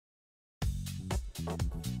I'm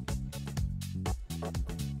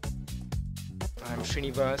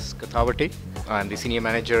Srinivas Kathavate. I'm the senior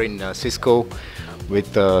manager in Cisco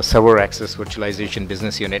with Server Access Virtualization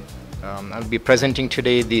Business Unit. I'll be presenting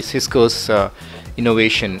today the Cisco's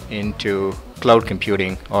innovation into cloud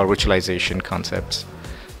computing or virtualization concepts.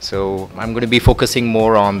 So I'm going to be focusing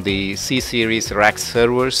more on the C-series rack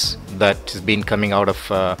servers that has been coming out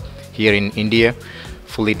of here in India,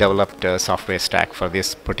 fully developed software stack for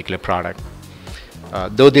this particular product.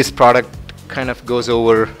 Though this product kind of goes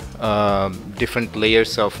over different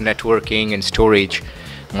layers of networking and storage,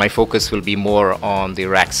 my focus will be more on the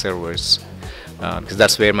rack servers because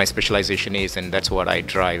that's where my specialization is and that's what I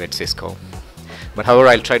drive at Cisco. But however,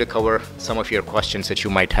 I'll try to cover some of your questions that you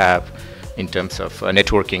might have in terms of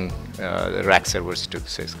networking rack servers to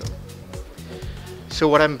Cisco. So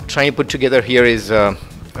what I'm trying to put together here is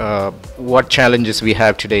what challenges we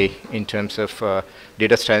have today in terms of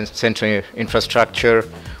data center infrastructure,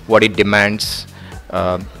 what it demands.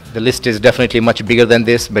 The list is definitely much bigger than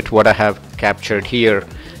this, but what I have captured here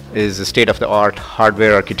is the state-of-the-art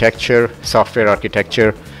hardware architecture, software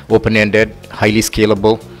architecture, open-ended, highly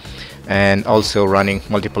scalable, and also running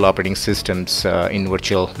multiple operating systems in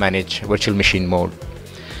virtual machine mode.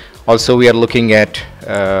 Also, we are looking at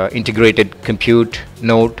integrated compute,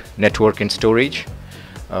 node, network, and storage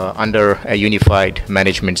under a unified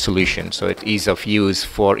management solution. So it's ease of use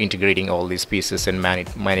for integrating all these pieces and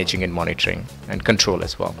managing and monitoring and control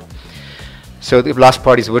as well. So the last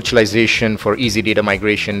part is virtualization for easy data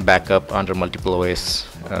migration, backup under multiple OS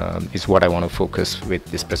is what I want to focus with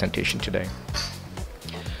this presentation today.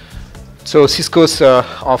 So Cisco's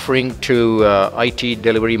offering to IT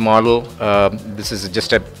delivery model, this is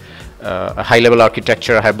just a high-level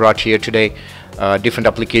architecture I have brought here today. Different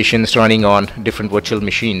applications running on different virtual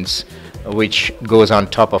machines, which goes on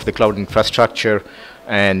top of the cloud infrastructure,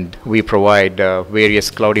 and we provide various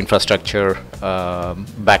cloud infrastructure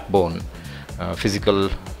backbone, physical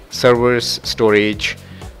servers, storage,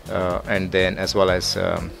 and then as well as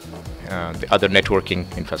the other networking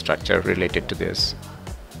infrastructure related to this.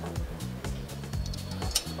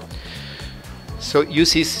 So you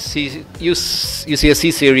see a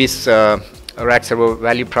C-series rack server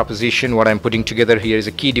value proposition. What I'm putting together here is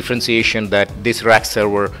a key differentiation that this rack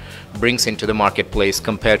server brings into the marketplace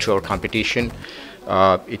compared to our competition.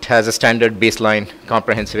 It has a standard baseline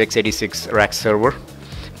comprehensive x86 rack server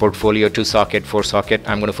portfolio, 2-socket, 4-socket.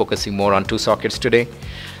 I'm going to focusing more on 2 sockets today.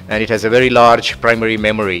 And it has a very large primary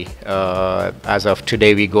memory. As of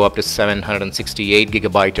today, we go up to 768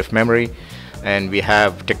 gigabyte of memory. And we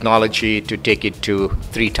have technology to take it to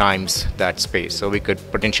 3 times that space. So we could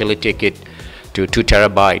potentially take it to 2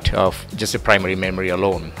 terabyte of just a primary memory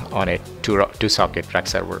alone on a 2-socket rack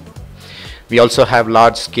server. We also have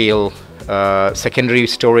large-scale secondary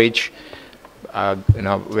storage,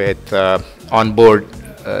 with onboard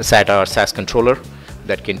SATA or SAS controller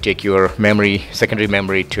that can take your secondary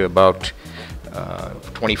memory to about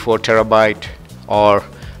 24 terabyte, or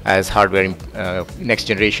as hardware next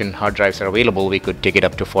generation hard drives are available, we could take it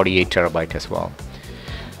up to 48 terabyte as well.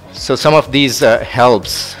 So some of these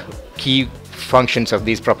key functions of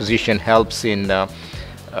these proposition helps in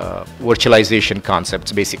virtualization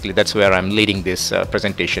concepts. Basically, that's where I'm leading this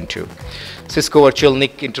presentation to. Cisco Virtual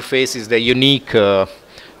NIC interface is the unique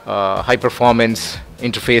high performance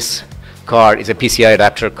interface card. Is a PCI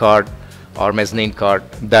adapter card or mezzanine card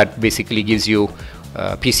that basically gives you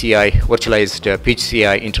PCI virtualized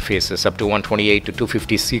PCI interfaces up to 128 to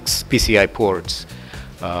 256 PCI ports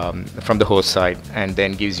from the host side, and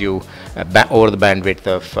then gives you over the bandwidth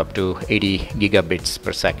of up to 80 gigabits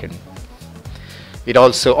per second. It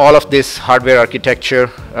also, all of this hardware architecture,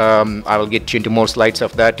 I will get you into more slides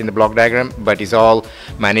of that in the block diagram, but is all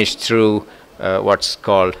managed through what's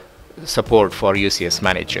called support for UCS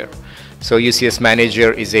Manager. So UCS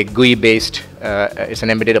Manager is a GUI-based, it's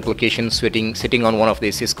an embedded application sitting on one of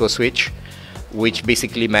the Cisco switch, which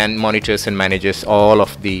basically monitors and manages all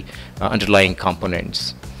of the underlying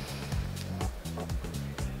components.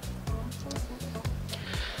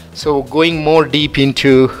 So going more deep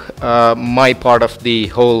into my part of the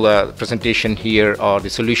whole presentation here, or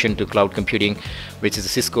the solution to cloud computing, which is the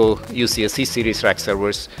Cisco UCS C-series rack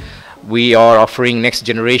servers, we are offering next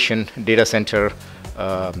generation data center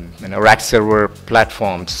rack server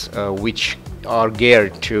platforms which are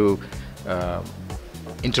geared to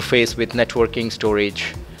interface with networking,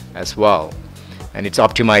 storage as well, and it's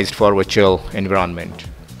optimized for virtual environment.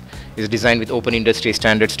 It's designed with open industry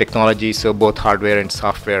standards technology, so both hardware and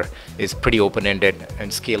software is pretty open-ended and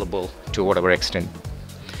scalable to whatever extent.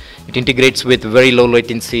 It integrates with very low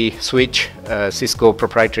latency switch, Cisco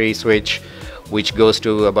proprietary switch, which goes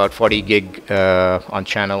to about 40 gig on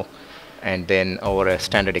channel, and then over a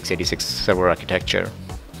standard x86 server architecture.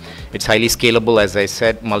 It's highly scalable, as I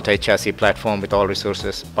said, multi-chassis platform with all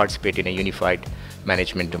resources participate in a unified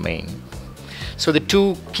management domain. So the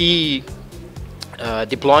two key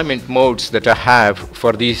deployment modes that I have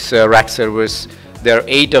for these rack servers, there are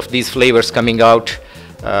 8 of these flavors coming out.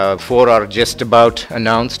 4 are just about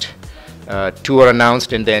announced. 2 are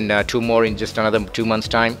announced, and then 2 more in just another 2 months'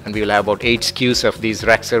 time, and we will have about 8 SKUs of these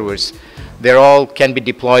rack servers. They all can be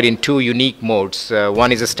deployed in 2 unique modes.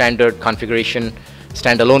 One is a standard configuration,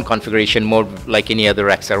 standalone configuration mode like any other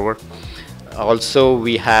rack server. Also,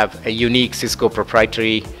 we have a unique Cisco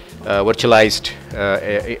proprietary virtualized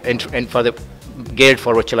and for the geared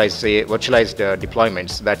for virtualized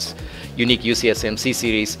deployments. That's unique UCSM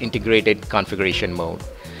C-series integrated configuration mode.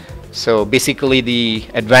 So basically, the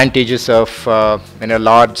advantages of in a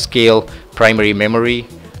large-scale primary memory,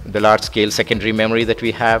 the large-scale secondary memory that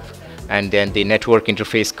we have, and then the network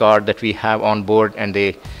interface card that we have on board, and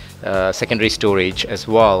the secondary storage as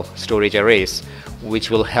well, storage arrays, which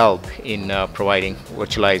will help in providing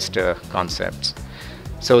virtualized concepts.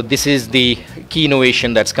 So this is the key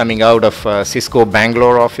innovation that's coming out of Cisco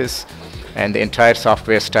Bangalore office, and the entire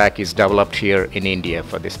software stack is developed here in India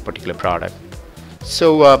for this particular product.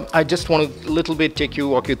 So I just want to little bit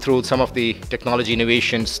walk you through some of the technology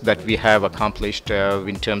innovations that we have accomplished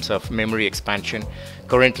in terms of memory expansion.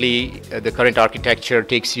 Currently, the current architecture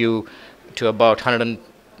takes you to about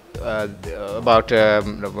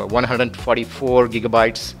 144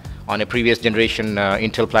 gigabytes on a previous generation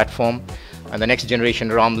Intel platform, and the next generation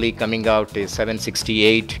Romley coming out is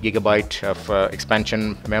 768 gigabyte of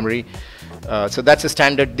expansion memory. So that's a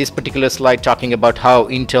standard. This particular slide talking about how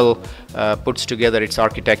Intel puts together its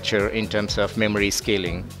architecture in terms of memory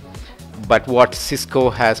scaling. But what Cisco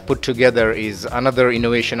has put together is another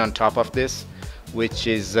innovation on top of this, which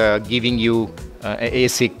is giving you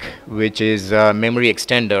ASIC, which is a memory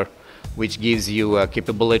extender, which gives you a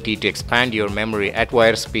capability to expand your memory at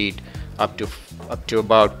wire speed up to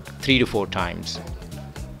about 3 to 4 times.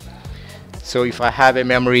 So if I have a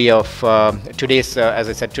memory of today's, as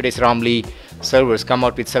I said, today's Romley servers come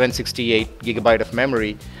out with 768 gigabyte of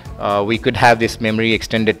memory, we could have this memory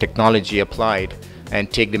extended technology applied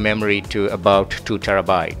and take the memory to about 2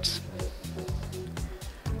 terabytes.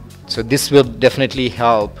 So this will definitely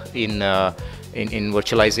help in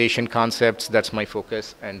virtualization concepts. That's my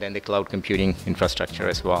focus, and then the cloud computing infrastructure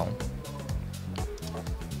as well.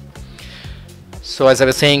 So as I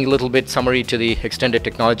was saying, a little bit summary to the extended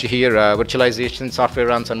technology here. Virtualization software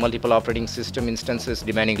runs on multiple operating system instances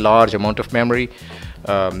demanding large amount of memory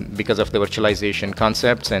because of the virtualization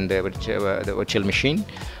concepts and the virtual machine.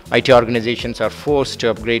 IT organizations are forced to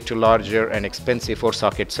upgrade to larger and expensive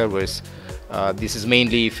 4-socket servers. This is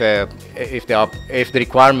mainly if the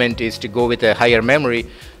requirement is to go with a higher memory,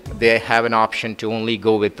 they have an option to only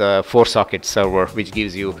go with a 4-socket server, which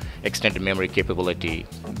gives you extended memory capability.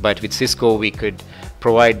 But with Cisco, we could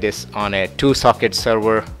provide this on a 2-socket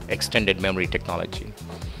server extended memory technology.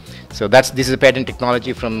 So this is a patent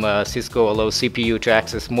technology from Cisco, allows CPU to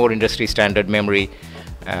access more industry standard memory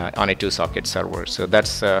on a 2-socket server. So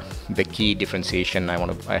that's the key differentiation I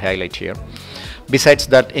want to highlight here. Besides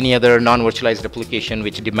that, any other non-virtualized application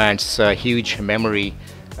which demands huge memory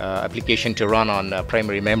application to run on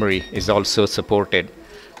primary memory is also supported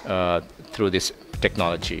through this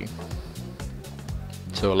technology.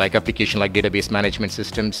 So like application like database management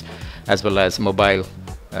systems as well as mobile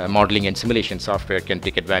modeling and simulation software can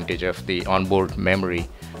take advantage of the onboard memory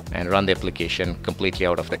and run the application completely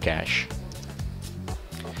out of the cache.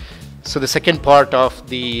 So the second part of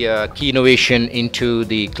the key innovation into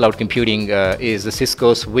the cloud computing is the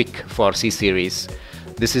Cisco's WIC for C-series.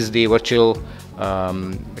 This is the virtual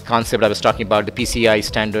concept I was talking about, the PCI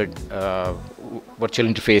standard virtual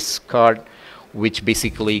interface card, which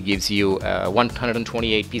basically gives you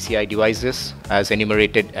 128 PCI devices as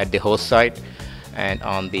enumerated at the host side, and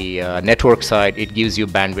on the network side it gives you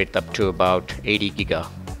bandwidth up to about 80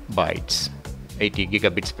 gigabytes, 80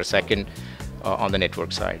 gigabits per second on the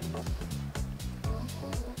network side.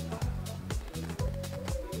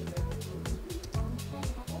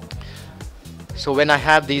 So when I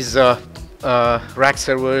have these rack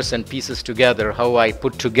servers and pieces together, how I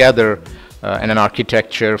put together an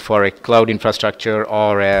architecture for a cloud infrastructure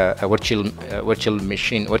or a virtual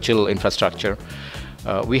machine, virtual infrastructure.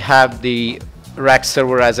 We have the rack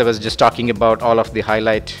server, as I was just talking about, all of the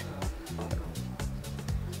highlight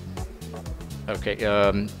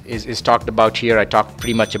is talked about here. I talked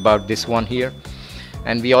pretty much about this one here.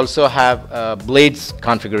 And we also have blades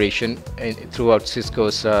configuration throughout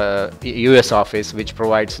Cisco's US office, which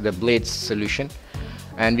provides the blades solution.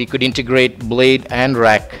 And we could integrate blade and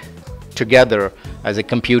rack together as a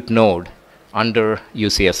compute node under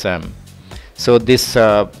UCSM. So this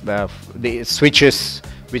the switches,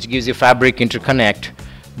 which gives you fabric interconnect,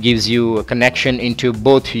 gives you a connection into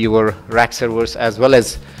both your rack servers as well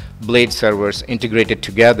as blade servers integrated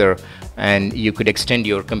together, and you could extend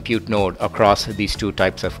your compute node across these two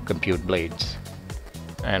types of compute blades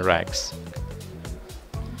and racks.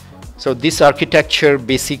 So this architecture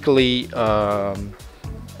basically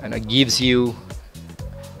gives you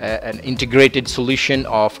an integrated solution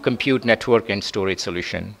of compute, network, and storage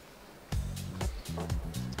solution.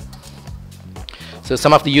 So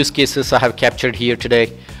some of the use cases I have captured here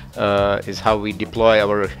today is how we deploy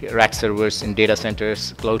our rack servers in data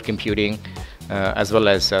centers, cloud computing, as well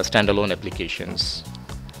as standalone applications.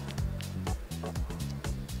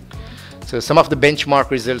 So some of the benchmark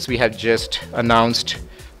results we have just announced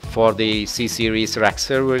for the C-series rack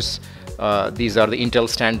servers. These are the Intel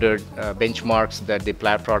standard benchmarks that the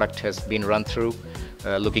product has been run through,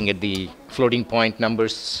 looking at the floating point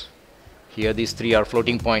numbers. Here, these three are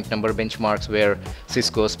floating point number benchmarks where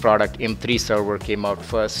Cisco's product M3 server came out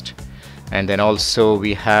first. And then also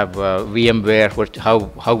we have VMware,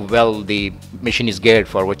 how well the machine is geared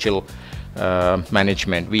for virtual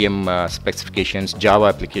management, VM specifications, Java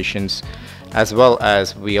applications, as well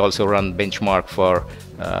as we also run benchmark for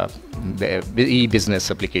the e-business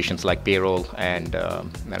applications like payroll and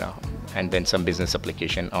then some business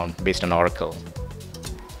application based on Oracle.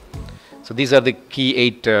 So these are the key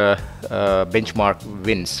 8 benchmark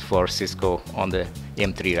wins for Cisco on the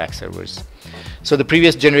M3 rack servers. So the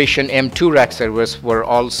previous generation M2 rack servers were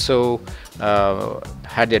also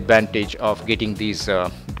had the advantage of getting these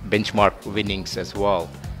benchmark winnings as well.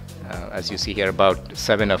 As you see here, about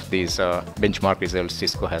 7 of these benchmark results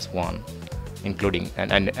Cisco has won, including and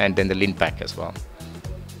then the Linpack as well.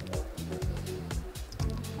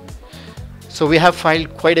 So we have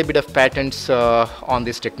filed quite a bit of patents on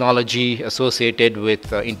this technology associated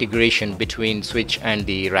with integration between switch and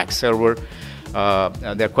the rack server. There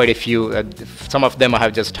are quite a few, some of them I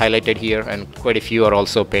have just highlighted here, and quite a few are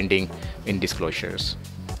also pending in disclosures.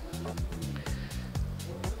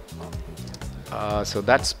 So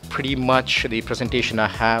that's pretty much the presentation I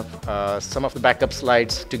have. Some of the backup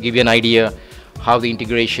slides to give you an idea how the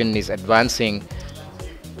integration is advancing.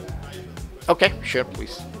 Okay, sure,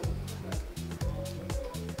 please.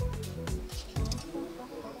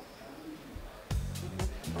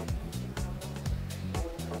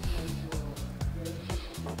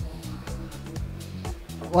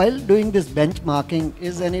 While doing this benchmarking,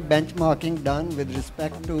 is any benchmarking done with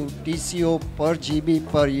respect to TCO per GB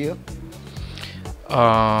per year?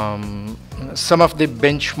 Some of the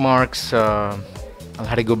benchmarks, I'll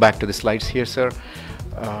have to go back to the slides here, sir.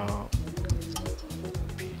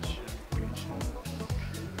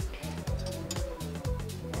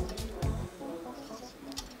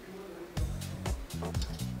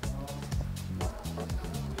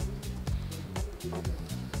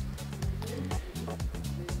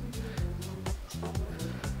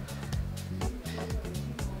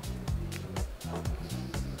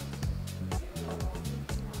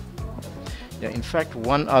 Yeah, in fact,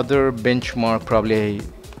 one other benchmark probably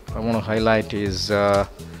I want to highlight is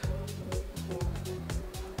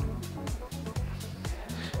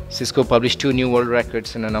Cisco published 2 new world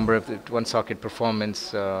records in a number of one socket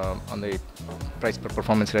performance on the price per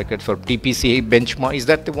performance record for TPCA benchmark. Is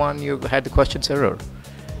that the one you had the question, sir? Or?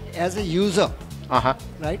 As a user,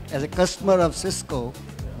 right, as a customer of Cisco,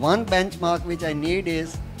 one benchmark which I need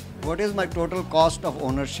is what is my total cost of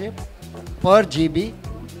ownership per GB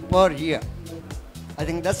per year. I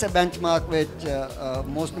think that's a benchmark which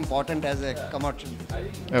most important as a commercial.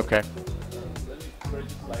 Okay.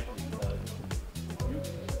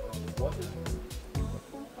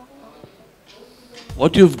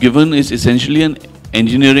 What you've given is essentially an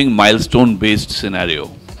engineering milestone based scenario.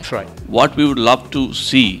 That's right. What we would love to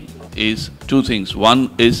see is 2 things. One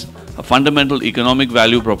is a fundamental economic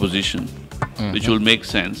value proposition, which will make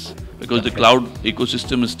sense because the cloud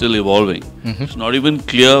ecosystem is still evolving. It's not even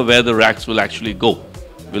clear where the racks will actually go.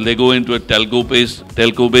 Will they go into a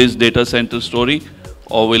telco-based data center story,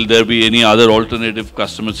 or will there be any other alternative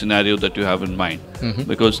customer scenario that you have in mind?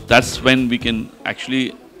 Because that's when we can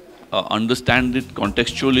actually understand it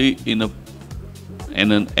contextually in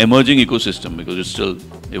an emerging ecosystem, because it's still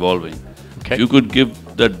evolving. Okay. If you could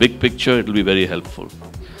give that big picture, it will be very helpful.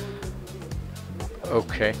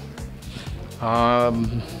 Okay.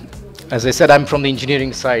 As I said, I'm from the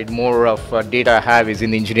engineering side. More of data I have is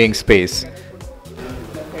in the engineering space.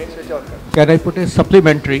 Can I put a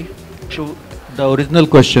supplementary to the original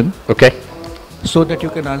question? Okay. So that you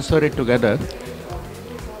can answer it together.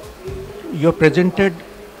 You presented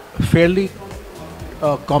fairly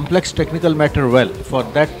complex technical matter well. For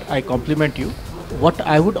that, I compliment you. What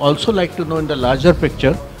I would also like to know in the larger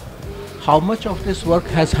picture, how much of this work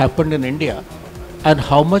has happened in India and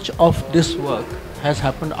how much of this work has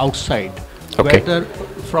happened outside? Okay. Whether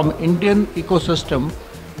from Indian ecosystem,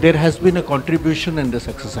 there has been a contribution in this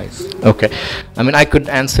exercise. Okay. I mean, I could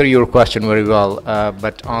answer your question very well,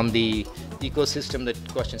 but on the ecosystem, the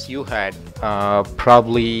questions you had,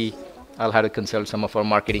 probably I'll have to consult some of our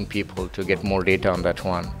marketing people to get more data on that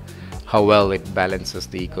one, how well it balances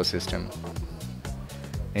the ecosystem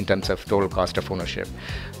in terms of total cost of ownership.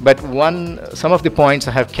 But some of the points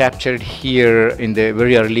I have captured here in the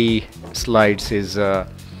very early slides is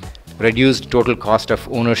reduced total cost of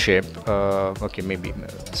ownership. Okay, maybe.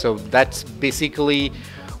 So that's basically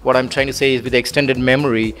what I'm trying to say is with the extended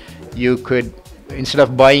memory, you could, instead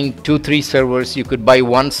of buying 2-3 servers, you could buy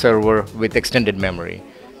one server with extended memory.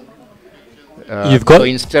 So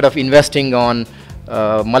instead of investing on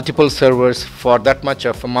multiple servers for that much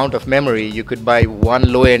of amount of memory, you could buy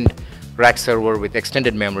one low-end rack server with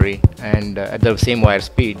extended memory, and at the same wire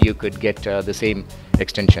speed, you could get the same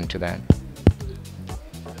extension to that.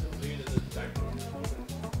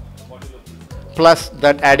 Plus,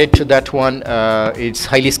 that added to that one, it's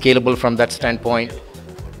highly scalable from that standpoint.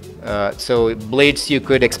 So blades, you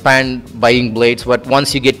could expand buying blades, but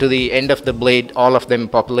once you get to the end of the blade, all of them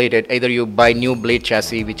populated, either you buy new blade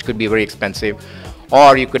chassis, which could be very expensive,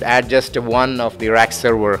 or you could add just one of the rack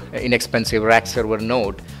server, inexpensive rack server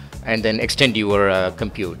node, and then extend your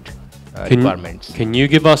compute requirements. Can you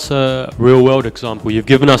give us a real world example? You've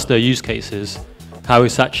given us the use cases, how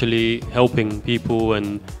it's actually helping people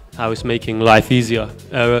and how it's making life easier.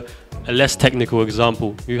 A less technical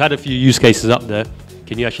example. You had a few use cases up there.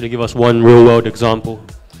 Can you actually give us one real world example,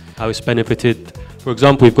 how it's benefited? For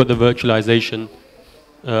example, we've got the virtualization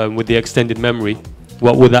with the extended memory.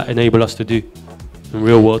 What would that enable us to do in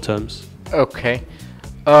real world terms? Okay.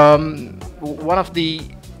 One of the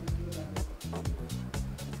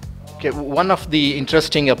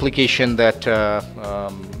interesting application that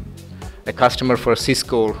a customer for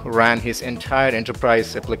Cisco ran his entire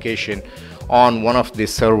enterprise application on one of the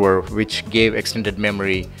server, which gave extended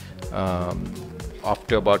memory up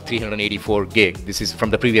to about 384 gig. This is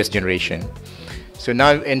from the previous generation. So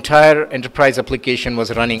now entire enterprise application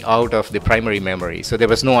was running out of the primary memory. So there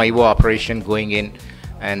was no I/O operation going in,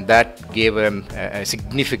 and that gave them a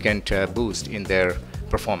significant boost in their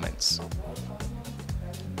performance.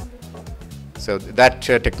 So that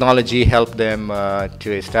technology helped them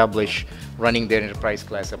to establish running their enterprise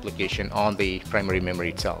class application on the primary memory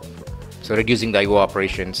itself. So reducing the I/O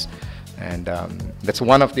operations, and that's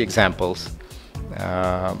one of the examples.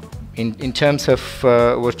 In terms of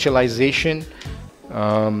virtualization,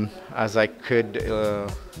 as I could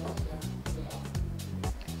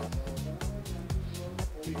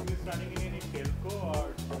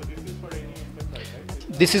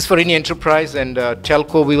this is for any enterprise, and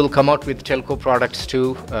telco, we will come out with telco products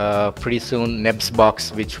too pretty soon, NEBS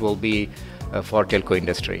box, which will be for telco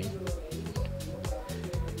industry.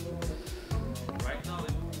 Right now,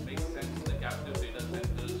 it makes sense the captive data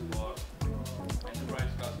centers for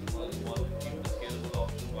enterprise customers want to keep the scalable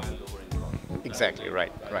option while lowering costs. Exactly,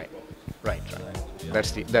 right.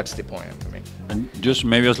 That's the point. I mean. And just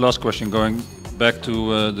maybe as last question, going back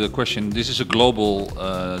to the question, this is a global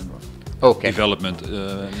development,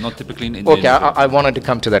 not typically in India. Okay, I wanted to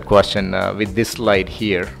come to that question with this slide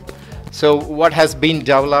here. So what has been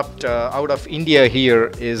developed out of India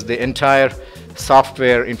here is the entire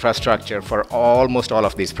software infrastructure for almost all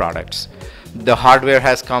of these products. The hardware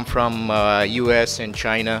has come from US and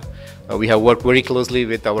China. We have worked very closely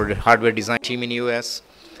with our hardware design team in US,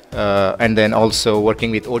 and then also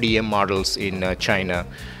working with ODM models in China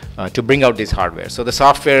to bring out this hardware. So the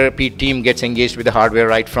software team gets engaged with the hardware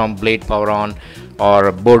right from blade power on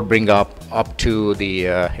or board bring up to the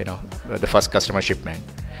the first customer shipment.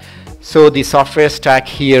 So the software stack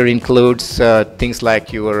here includes things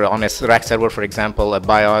like you are on a rack server, for example, a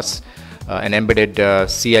BIOS, an embedded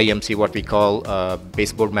CIMC, what we call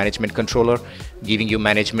baseboard management controller, giving you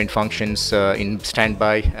management functions in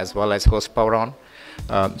standby as well as host power on.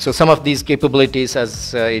 So some of these capabilities,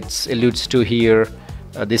 as it alludes to here,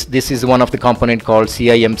 this is one of the component called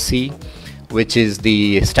CIMC, which is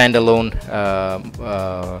the standalone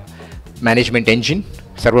management engine,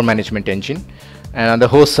 server management engine. And on the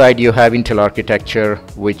host side, you have Intel architecture,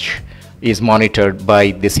 which is monitored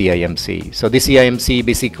by the CIMC. So the CIMC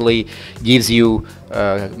basically gives you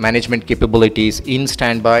management capabilities in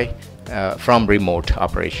standby, from remote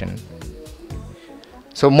operation.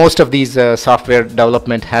 So most of these software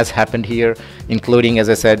development has happened here, including, as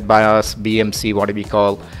I said, BIOS, BMC, what we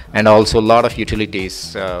call, and also a lot of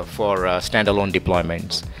utilities for standalone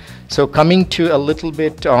deployments. So coming to a little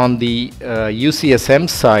bit on the UCSM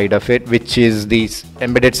side of it, which is the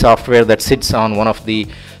embedded software that sits on one of the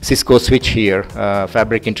Cisco switch here,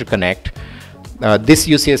 Fabric Interconnect. This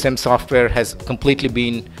UCSM software has completely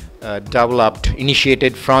been developed,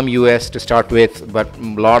 initiated from US to start with, but a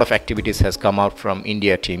lot of activities has come out from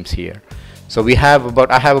India teams here. So I have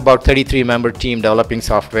about 33 member team developing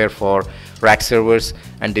software for rack servers,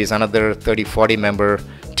 and there's another 30-40 member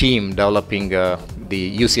team developing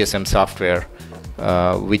the UCSM software,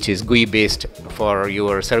 which is GUI based for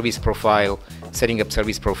your service profile, setting up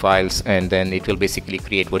service profiles, and then it will basically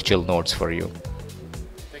create virtual nodes for you.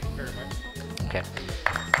 Thank you very much. Okay.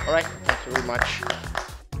 All right. Thank you very much.